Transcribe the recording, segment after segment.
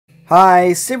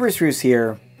Hi, Cyberspruce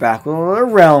here, back with another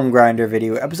Realm Grinder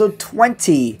video, episode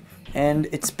 20, and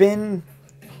it's been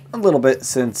a little bit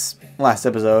since last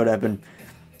episode. I've been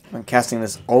casting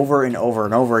this over and over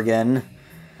and over again,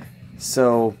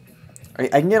 so I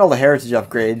can get all the heritage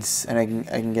upgrades, and I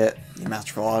can get the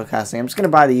Masterful Auto Casting. I'm just gonna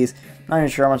buy these. I'm not even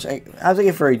sure how much. I have to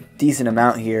get for a decent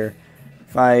amount here.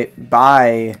 If I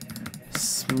buy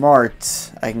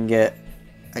smart, I can get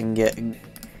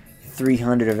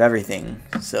 300 of everything,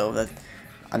 so that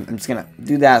I'm just gonna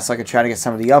do that so I can try to get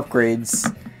some of the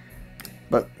upgrades.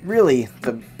 But really,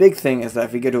 the big thing is that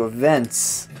if we go to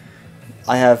events,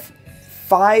 I have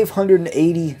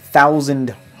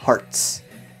 580,000 hearts.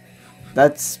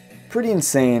 That's pretty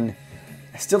insane.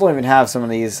 I still don't even have some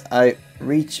of these. I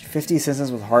reach 50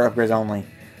 assistants with heart upgrades only.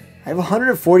 I have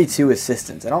 142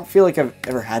 assistants. I don't feel like I've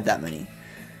ever had that many.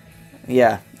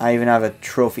 Yeah, I even have a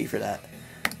trophy for that.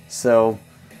 So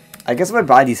I guess if I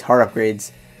buy these heart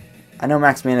upgrades, I know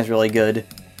max mana is really good,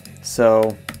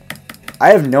 so I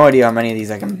have no idea how many of these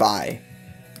I can buy.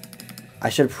 I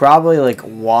should probably like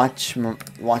watch the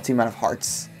amount of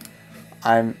hearts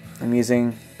I'm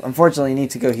using. Unfortunately, I need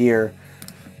to go here.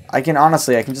 I can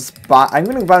just buy. I'm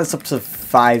gonna buy this up to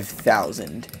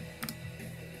 5,000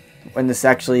 when this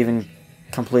actually even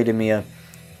completed me a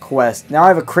quest. Now I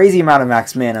have a crazy amount of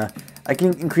max mana. I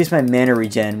can increase my mana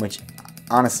regen, which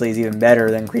honestly is even better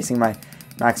than increasing my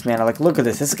max mana. Like, look at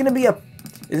this. Is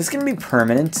this gonna be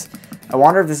permanent? I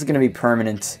wonder if this is gonna be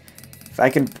permanent. If I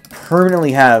can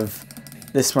permanently have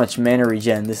this much mana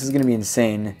regen, this is gonna be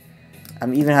insane. I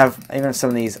even have some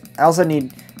of these. I also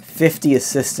need 50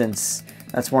 assistants.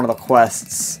 That's one of the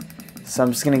quests. So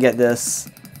I'm just gonna get this,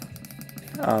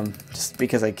 just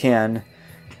because I can.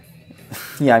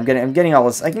 Yeah, I'm getting all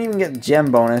this. I can even get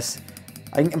gem bonus.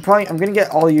 I'm gonna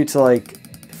get all you to like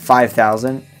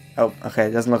 5,000. Oh, okay.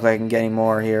 It doesn't look like I can get any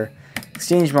more here.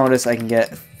 Exchange bonus, I can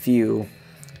get a few.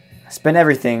 Spend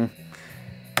everything.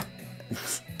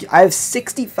 I have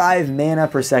 65 mana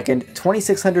per second,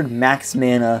 2,600 max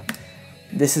mana.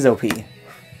 This is OP.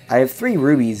 I have 3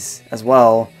 rubies as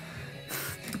well.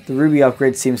 The ruby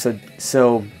upgrade seems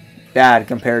so bad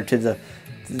compared to the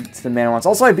mana ones.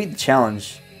 Also, I beat the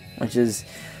challenge, which is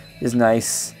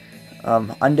nice.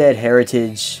 Undead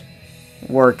Heritage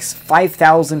works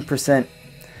 5,000%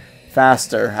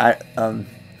 faster.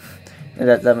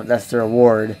 That's the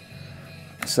reward.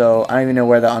 So I don't even know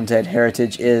where the Undead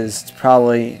Heritage is.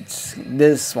 It's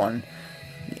this one.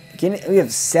 We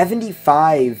have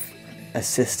 75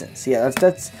 assistants. Yeah,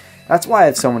 that's why I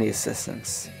have so many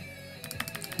assistants.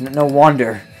 No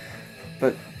wonder.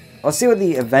 But let's see what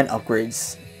the event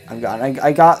upgrades I've gotten.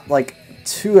 I got like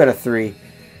 2 out of 3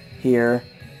 here.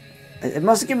 It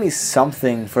must give me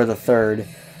something for the third.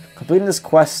 Completing this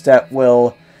quest step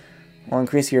will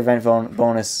increase your event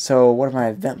bonus. So what is my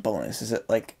event bonus? Is it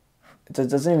like, it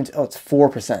doesn't even, oh, it's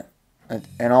 4%.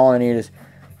 And all I need is,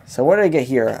 so what did I get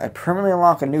here? I permanently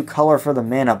unlock a new color for the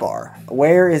mana bar.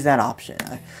 Where is that option?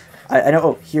 I know,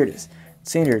 oh, here it is.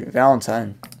 Standard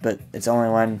Valentine, but it's only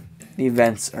when the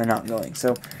events are not going.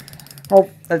 So,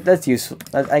 well, that's useful.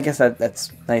 I guess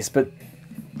that's nice, but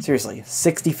seriously,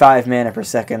 65 mana per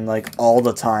second, like all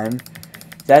the time.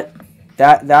 That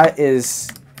is,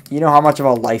 you know how much of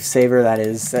a lifesaver that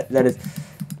is. That is,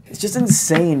 it's just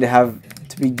insane to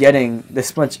be getting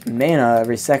this much mana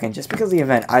every second just because of the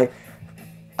event. I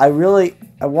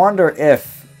wonder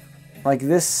if like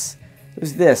this,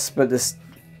 there's this, but this,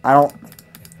 I don't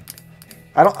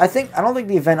think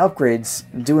the event upgrades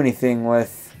do anything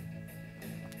with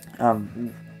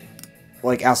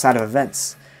like outside of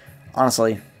events.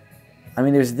 Honestly, I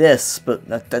mean, there's this, but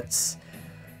that's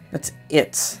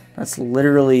it. That's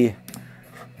literally.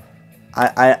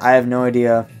 I have no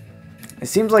idea. It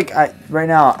seems like right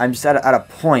now I'm just at a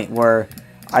point where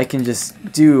I can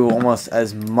just do almost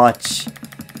as much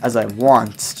as I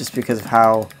want just because of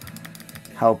how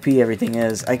OP everything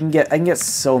is. I can get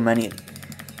so many.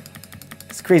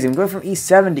 It's crazy. I'm going from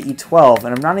E7 to E12,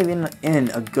 and I'm not even in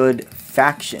a good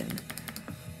faction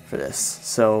for this.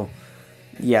 So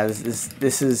yeah,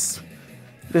 this is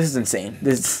insane.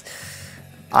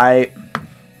 I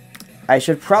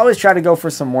should probably try to go for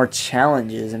some more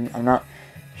challenges, and I'm not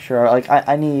sure. Like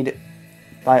I need,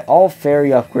 by all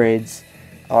fairy upgrades,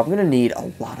 I'm gonna need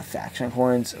a lot of faction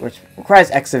coins, which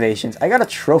requires excavations. I got a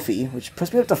trophy, which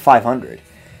puts me up to 500.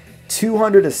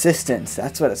 200 assistants.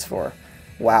 That's what it's for.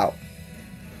 Wow.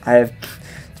 It's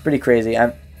pretty crazy.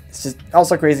 It's just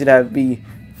also crazy to be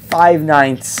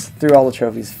 5/9 through all the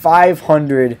trophies.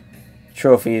 500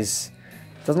 trophies.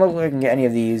 Doesn't look like I can get any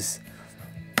of these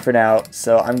for now,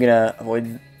 so I'm gonna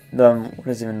avoid them. What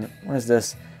is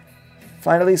this?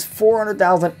 find at least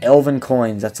 400,000 Elven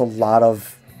coins. That's a lot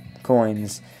of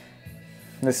coins.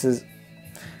 This is...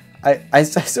 I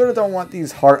sort of don't want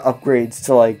these heart upgrades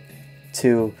to, like,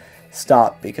 to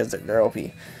stop because they're OP.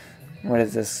 What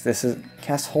is this? This is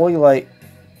cast Holy Light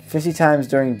 50 times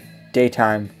during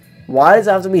daytime. Why does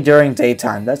it have to be during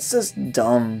daytime? That's just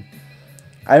dumb.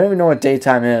 I don't even know what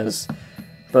daytime is,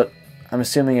 but I'm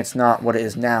assuming it's not what it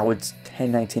is now. It's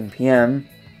 10:19 p.m.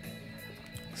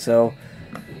 So,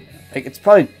 like, it's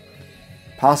probably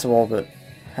possible, but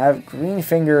have Green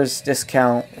Fingers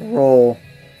discount roll.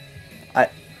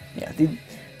 Yeah,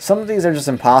 some of these are just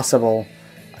impossible.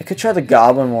 I could try the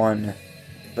Goblin one,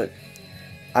 but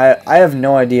I have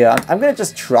no idea. I'm gonna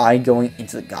just try going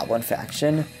into the Goblin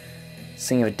faction,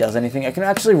 seeing if it does anything. I can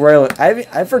actually royal.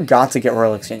 I forgot to get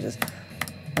royal exchanges.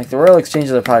 Like, the royal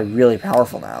exchanges are probably really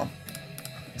powerful now.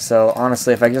 So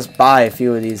honestly, if I just buy a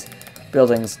few of these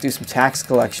buildings, do some tax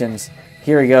collections.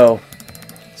 Here we go.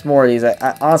 It's more of these.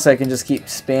 Honestly, I can just keep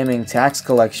spamming tax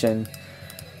collection.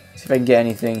 See if I can get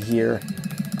anything here.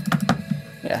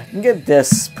 Yeah, I can get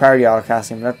this priority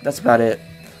autocasting, but that's about it.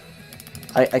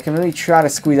 I can maybe try to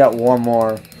squeeze out one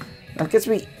more. That gets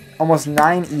me almost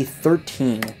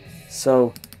 9E13.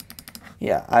 So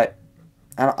yeah, I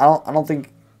don't think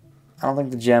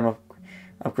the gem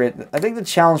upgrade. I think the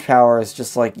challenge power is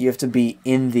just like you have to be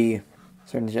in the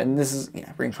certain gem. And this is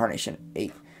reincarnation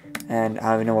 8, and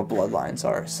I don't even know what bloodlines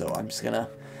are. So I'm just gonna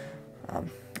I'm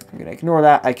gonna ignore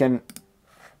that. I can.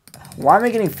 Why am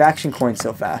I getting faction coins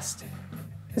so fast?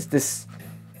 Is this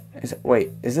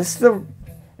the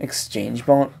exchange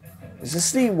bonus? Is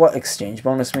this what exchange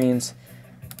bonus means?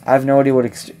 I have no idea what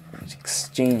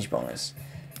exchange bonus.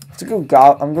 Let's go.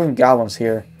 I'm going goblins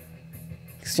here.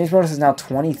 Exchange bonus is now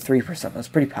 23%. That's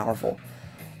pretty powerful.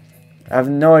 I have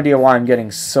no idea why I'm getting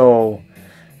so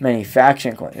many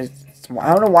faction coins.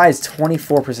 I don't know why it's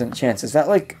 24% chance. Is that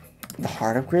like the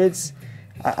heart upgrades?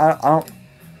 I don't.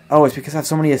 Oh, it's because I have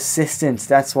so many assistants.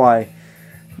 That's why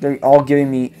they're all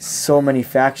giving me so many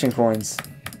faction coins.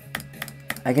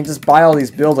 I can just buy all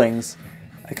these buildings.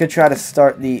 I could try to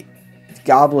start the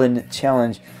Goblin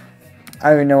challenge. I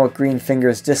don't even know what Green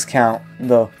Fingers discount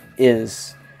though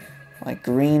is. Like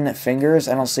Green Fingers,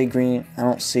 I don't see green. I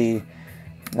don't see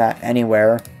that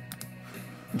anywhere.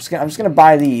 I'm just gonna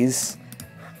buy these.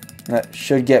 That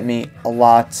should get me a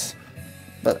lot,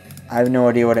 but I have no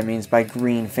idea what it means by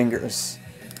Green Fingers.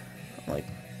 Like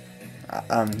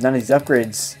none of these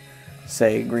upgrades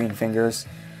say Green Fingers,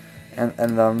 and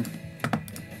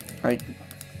like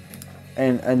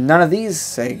and none of these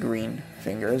say Green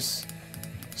Fingers.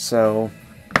 So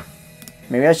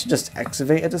maybe I should just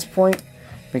excavate at this point,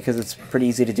 because it's pretty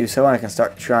easy to do so, and I can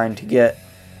start trying to get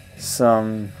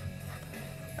some.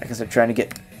 I can start trying to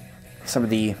get some of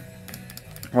the,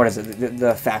 what is it?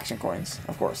 The faction coins,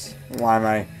 of course. Why am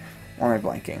I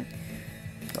blanking?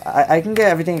 I can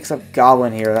get everything except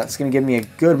Goblin here. That's going to give me a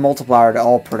good multiplier to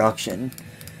all production.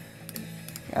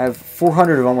 I have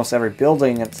 400 of almost every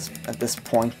building at this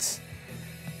point.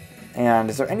 And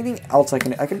is there anything else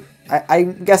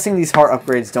I'm guessing these heart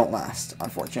upgrades don't last,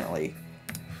 unfortunately.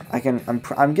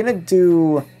 I'm gonna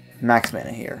do max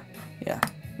mana here. Yeah.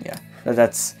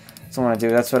 That's what I want to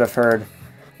do. That's what I've heard.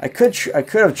 I could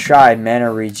have tried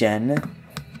mana regen,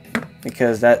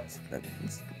 because that's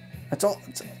all.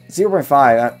 It's 0.5.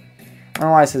 I don't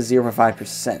know why it says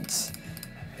 0.5%.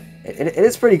 It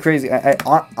is pretty crazy.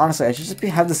 Honestly, I should just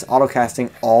have this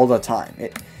autocasting all the time.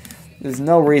 There's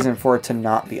no reason for it to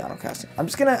not be autocasting. I'm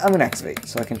gonna activate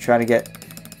so I can try to get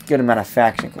a good amount of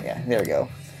faction. Yeah, there we go.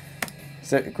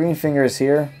 So Green Fingers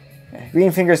here.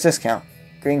 Green Fingers discount.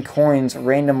 Green coins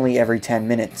randomly every 10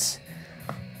 minutes.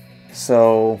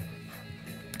 So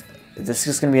this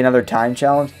is going to be another time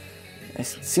challenge. It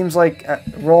seems like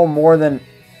roll more than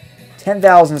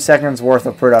 10,000 seconds worth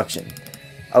of production.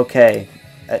 Okay,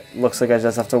 it looks like I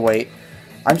just have to wait.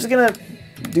 I'm just going to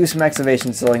do some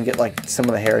excavations so I can get like some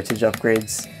of the heritage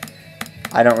upgrades.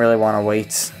 I don't really want to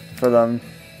wait for them.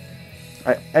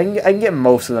 I can get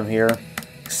most of them here,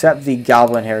 except the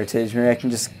Goblin heritage. Maybe I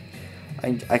can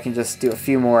just do a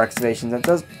few more excavations. That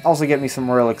does also get me some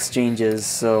royal exchanges,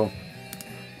 so,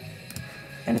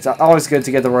 and it's always good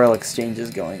to get the royal exchanges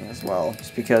going as well,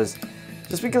 just because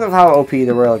of how OP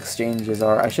the royal exchanges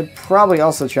are. I should probably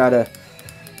also try to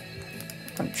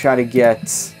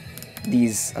get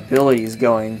these abilities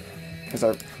going, because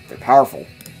they're powerful.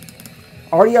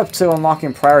 Already up to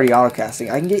unlocking priority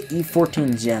autocasting. I can get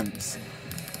E14 gems.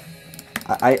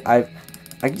 I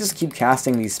can just keep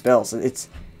casting these spells.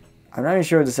 I'm not even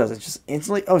sure what this does. It's just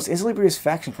instantly. Oh, it's instantly produce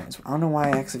faction coins. I don't know why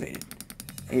I activated.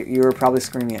 You were probably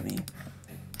screaming at me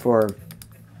for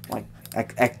like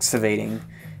excavating.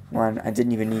 when I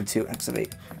didn't even need to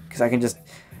activate. Because I can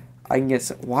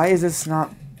get, why is this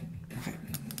not, okay.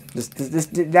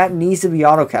 That needs to be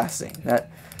auto-casting.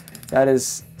 That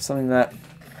is something that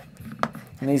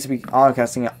needs to be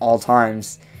auto-casting at all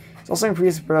times. It's also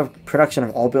increases production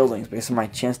of all buildings based on my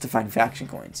chance to find faction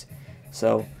coins.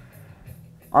 So,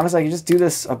 honestly, I can just do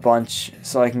this a bunch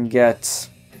so I can get,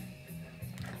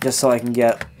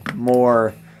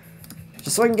 more,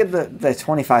 just so I can get the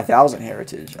 25,000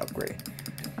 heritage upgrade.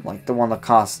 Like the one that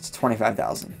costs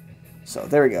 25,000. So,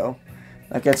 there we go.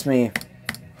 That gets me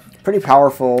pretty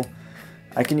powerful.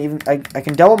 I can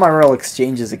double my royal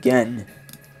exchanges again.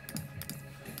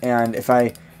 And if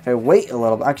I wait a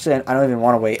little bit, actually I don't even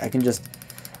want to wait.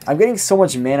 I'm getting so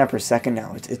much mana per second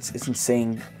now. It's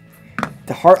insane.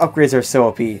 The heart upgrades are so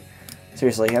OP.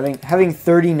 Seriously, having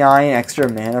 39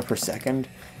 extra mana per second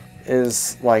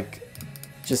is like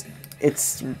just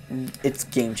it's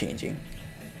game changing.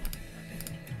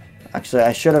 Actually,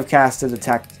 I should have casted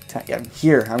attack. Yeah,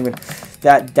 here I'm gonna.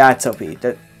 That's OP.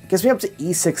 That gets me up to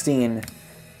E16,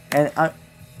 and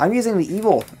I'm using the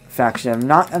evil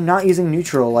faction. I'm not using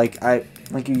neutral like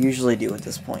you usually do at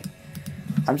this point.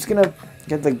 I'm just gonna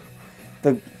get the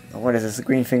what is this? The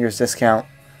Green Fingers discount.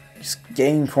 Just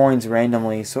gain coins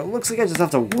randomly. So it looks like I just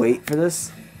have to wait for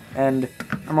this, and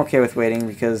I'm okay with waiting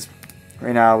because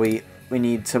right now we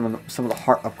need some of the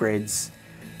heart upgrades.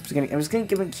 I'm just gonna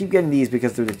keep getting these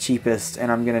because they're the cheapest,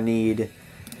 and I need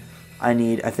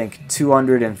I think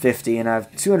 250, and I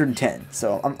have 210.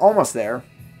 So I'm almost there.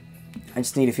 I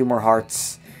just need a few more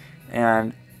hearts,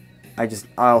 and I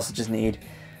also just need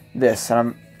this,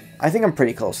 and I think I'm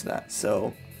pretty close to that.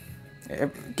 So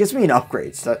it gives me an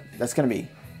upgrade. So that's gonna be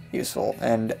useful,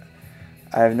 and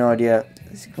I have no idea.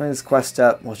 This quest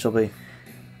step, which will be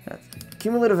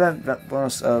cumulative event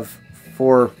bonus of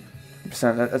 4%.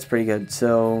 That's pretty good.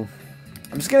 So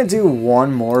I'm just gonna do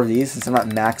one more of these since I'm at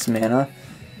max mana.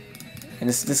 And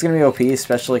this is going to be OP,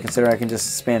 especially considering I can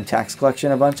just spam tax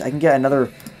collection a bunch. I can get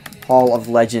another Hall of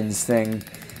Legends thing,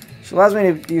 which allows me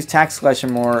to use tax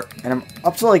collection more, and I'm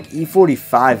up to like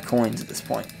E45 coins at this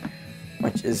point,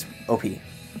 which is OP.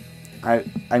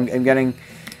 I'm getting,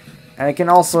 and I can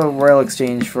also royal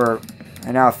exchange for,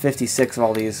 I now have 56 of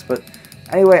all these, but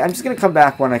anyway, I'm just going to come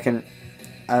back when when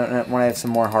I have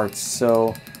some more hearts,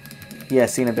 so yeah,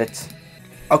 see you in a bit.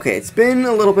 Okay, it's been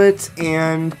a little bit,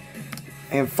 and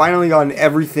I have finally gotten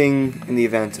everything in the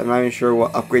event. I'm not even sure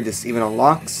what upgrade this even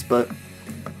unlocks, but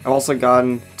I've also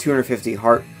gotten 250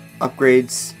 heart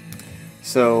upgrades.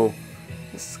 So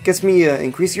this gets me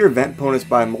increase your event bonus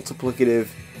by a multiplicative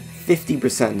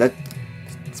 50%.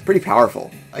 That's pretty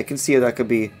powerful. I can see how that could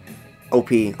be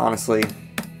OP, honestly.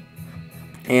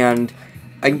 And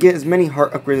I can get as many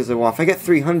heart upgrades as I want. If I get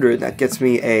 300, that gets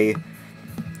me a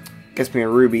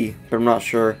ruby, but I'm not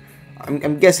sure.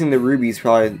 I'm guessing the ruby is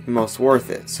probably the most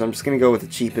worth it, so I'm just going to go with the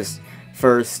cheapest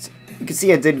first. You can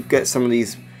see I did get some of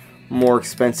these more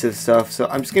expensive stuff, so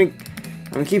I'm going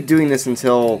to keep doing this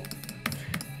until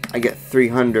I get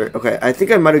 300. Okay, I think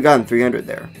I might have gotten 300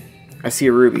 there. I see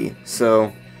a ruby,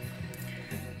 so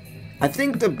I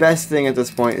think the best thing at this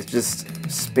point is just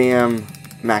spam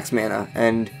max mana,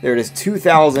 and there it is,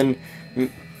 2,000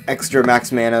 extra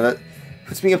max mana. That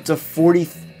puts me up to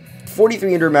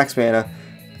 4,300 max mana.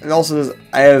 And also,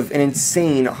 I have an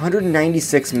insane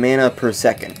 196 mana per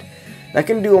second. That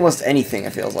can do almost anything,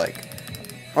 it feels like.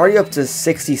 Already up to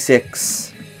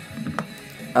 66.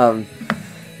 I'm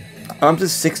up to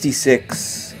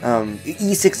 66.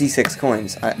 E66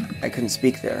 coins. I couldn't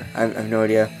speak there. I have no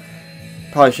idea.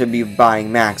 Probably should be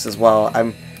buying max as well.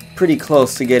 I'm pretty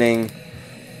close to getting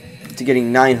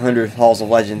 900 Halls of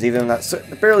Legends, even though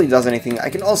that barely does anything. I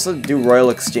can also do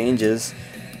royal exchanges.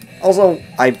 Also,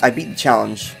 I beat the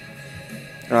challenge,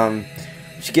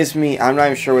 which gives me, I'm not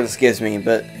even sure what this gives me,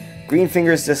 but Green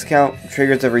Fingers discount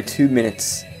triggers every 2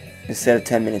 minutes instead of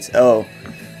 10 minutes. Oh,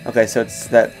 okay, so it's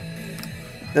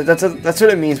that's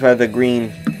what it means by the green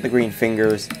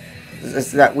fingers.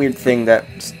 It's that weird thing that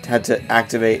just had to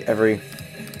activate every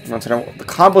once in a while. The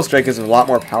combo strike is a lot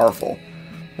more powerful,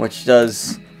 which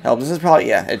does help. This is probably,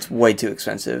 yeah, it's way too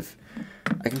expensive.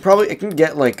 I can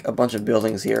get like a bunch of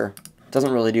buildings here.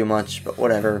 Doesn't really do much, but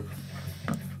whatever.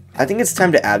 I think it's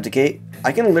time to abdicate.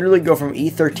 I can literally go from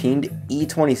E13 to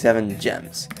E27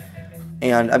 gems.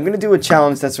 And I'm going to do a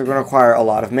challenge that's going to require a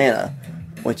lot of mana.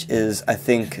 Which is, I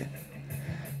think...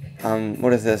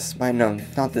 what is this? No,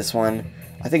 not this one.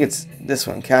 I think it's this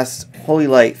one. Cast Holy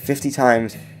Light 50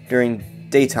 times during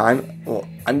daytime. Well,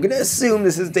 I'm going to assume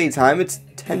this is daytime. It's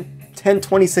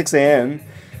 10:26 a.m.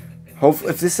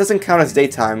 Hopefully, if this doesn't count as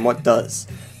daytime, what does?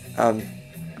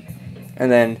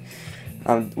 And then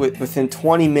within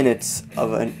 20 minutes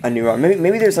of a new run.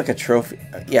 Maybe there's like a trophy.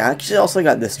 Yeah, I actually also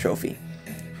got this trophy.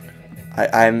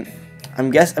 I'm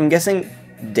guessing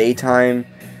daytime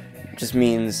just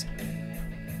means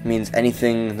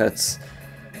anything that's.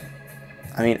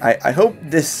 I mean, I hope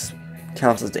this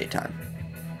counts as daytime.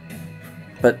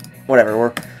 But whatever,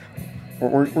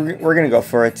 we're gonna go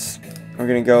for it. We're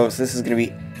gonna go. So this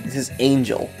is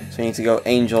Angel. So we need to go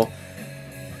Angel.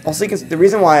 Also, because the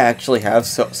reason why I actually have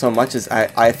so much is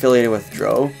I affiliated with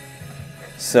Dro,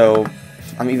 so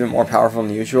I'm even more powerful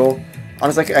than usual.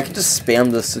 Honestly, I can just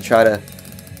spam this to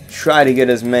try to get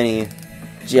as many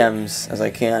gems as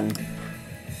I can.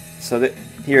 So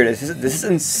here it is. This is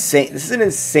insane. This is an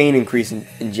insane increase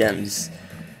in gems,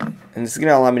 and this is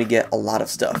gonna allow me to get a lot of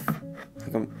stuff.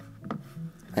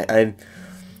 Like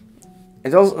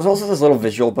there's also this little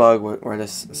visual bug where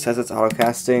this says it's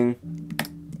auto-casting.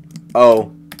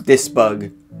 Oh, this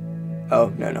bug.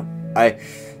 Oh, no. I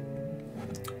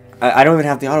don't even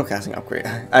have the auto-casting upgrade.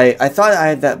 I thought I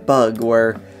had that bug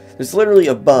where there's literally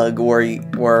a bug where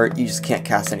you just can't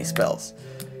cast any spells.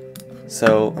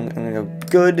 So I'm gonna go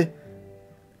good.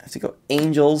 I have to go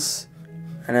Angels,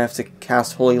 and I have to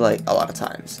cast Holy Light a lot of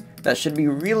times. That should be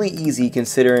really easy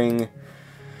considering.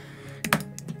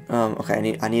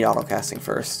 Okay, I need auto casting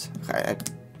first. Okay,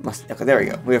 okay, there we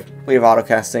go. We have auto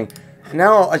casting.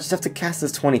 Now I just have to cast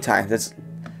this 20 times.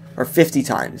 Or 50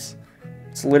 times.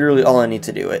 It's literally all I need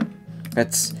to do it.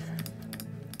 It's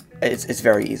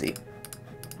very easy.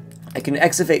 I can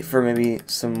excavate for maybe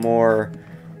some more.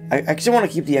 I actually want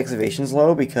to keep the excavations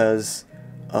low because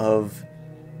of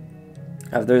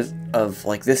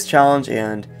like this challenge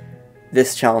and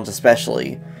this challenge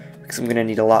especially, because I'm gonna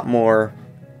need a lot more.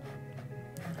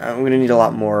 I'm gonna need a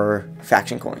lot more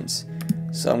faction coins,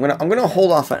 so I'm gonna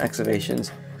hold off on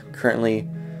excavations. Currently,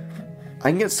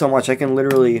 I can get so much. I can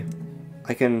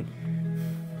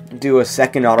do a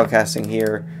second autocasting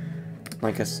here,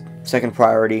 like a second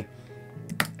priority.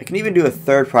 I can even do a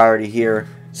third priority here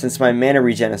since my mana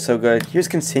regen is so good. Here's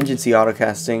contingency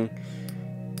autocasting,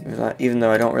 even though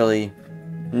I don't really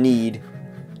need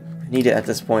it at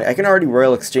this point. I can already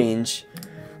Royal Exchange.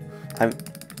 I'm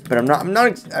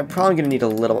probably gonna need a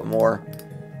little bit more.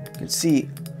 You can see,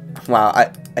 wow,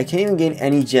 I can't even gain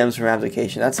any gems from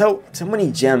Abdication. That's how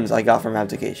many gems I got from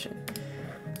Abdication.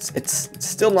 It's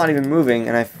still not even moving,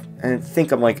 and I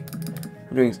think I'm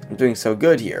doing so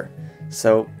good here.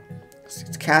 So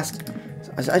it's cast.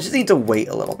 I just need to wait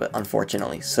a little bit,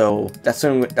 unfortunately. So that's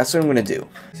what I'm gonna do.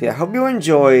 So yeah, I hope you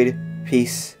enjoyed.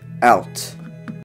 Peace out.